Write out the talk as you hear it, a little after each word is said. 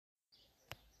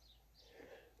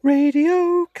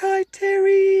Radio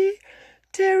Kaiteri,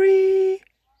 Terry.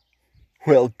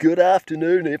 Well, good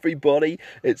afternoon, everybody.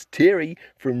 It's Terry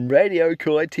from Radio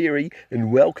Kaiteri,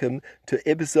 and welcome to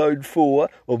episode 4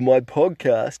 of my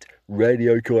podcast,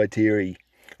 Radio Kaiteri.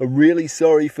 I'm really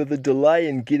sorry for the delay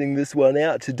in getting this one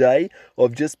out today.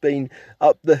 I've just been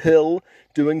up the hill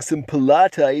doing some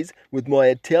Pilates with my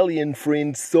Italian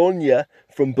friend Sonia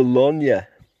from Bologna. I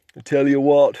tell you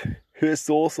what, her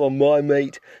sauce on my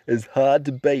meat is hard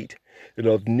to beat, and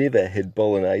I've never had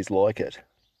bolognese like it.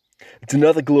 It's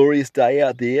another glorious day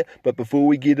out there, but before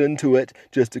we get into it,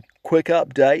 just a quick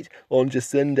update on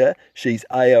Jacinda. She's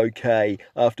A-OK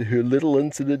after her little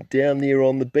incident down there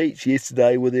on the beach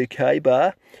yesterday with her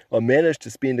K-bar. I managed to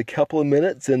spend a couple of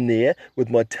minutes in there with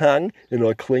my tongue, and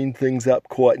I cleaned things up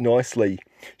quite nicely.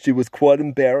 She was quite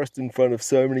embarrassed in front of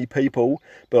so many people,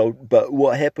 but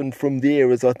what happened from there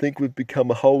is I think we've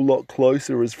become a whole lot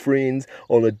closer as friends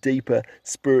on a deeper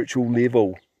spiritual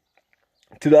level.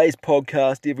 Today's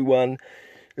podcast, everyone,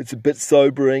 it's a bit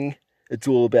sobering. It's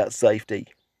all about safety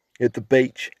at the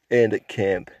beach and at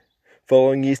camp.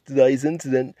 Following yesterday's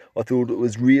incident, I thought it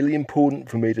was really important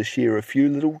for me to share a few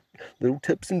little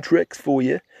tips and tricks for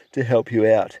you to help you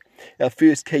out. Our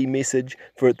first key message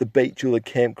for at the beach or the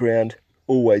campground: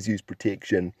 always use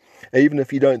protection, even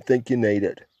if you don't think you need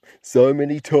it. So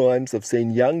many times I've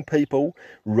seen young people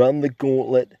run the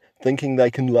gauntlet thinking they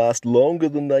can last longer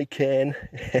than they can,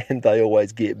 and they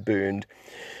always get burned.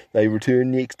 They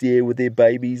return next year with their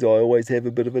babies. I always have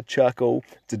a bit of a chuckle.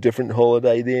 It's a different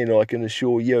holiday then, I can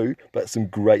assure you, but some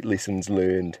great lessons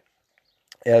learned.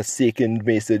 Our second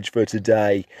message for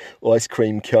today: ice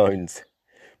cream cones.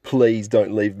 Please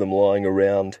don't leave them lying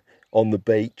around on the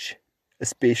beach,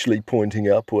 especially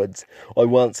pointing upwards. I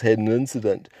once had an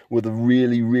incident with a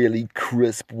really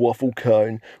crisp waffle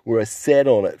cone where I sat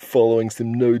on it following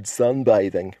some nude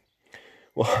sunbathing.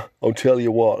 Well, I'll tell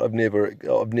you what, I've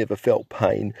never felt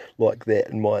pain like that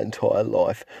in my entire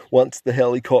life. Once the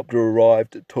helicopter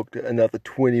arrived, it took another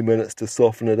 20 minutes to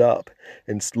soften it up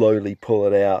and slowly pull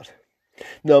it out.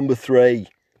 Number 3,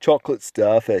 chocolate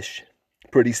starfish.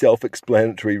 Pretty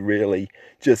self-explanatory, really.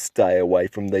 Just stay away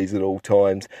from these at all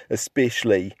times,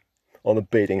 especially on a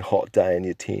beating hot day in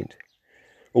your tent.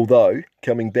 Although,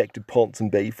 coming back to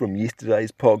Ponsonby from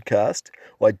yesterday's podcast,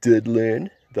 I did learn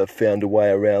they've found a way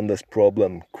around this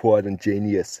problem. Quite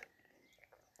ingenious.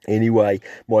 Anyway,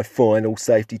 my final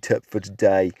safety tip for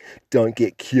today: don't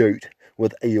get cute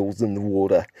with eels in the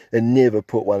water, and never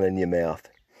put one in your mouth.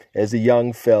 As a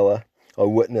young fella, I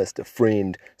witnessed a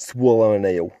friend swallow an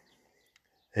eel.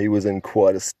 He was in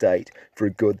quite a state for a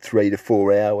good 3 to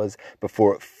 4 hours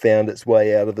before it found its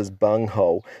way out of his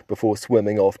bunghole before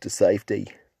swimming off to safety.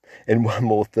 And one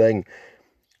more thing,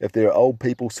 if there are old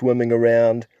people swimming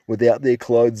around without their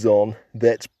clothes on,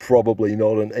 that's probably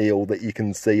not an eel that you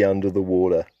can see under the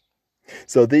water.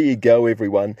 So there you go,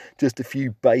 everyone. Just a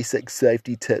few basic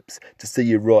safety tips to see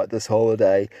you right this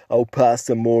holiday. I'll pass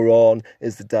some more on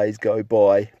as the days go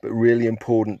by, but really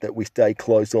important that we stay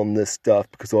close on this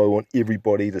stuff because I want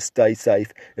everybody to stay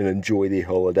safe and enjoy their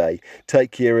holiday.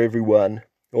 Take care, everyone.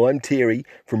 I'm Terry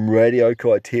from Radio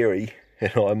Kaiteri,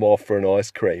 and I'm off for an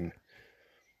ice cream.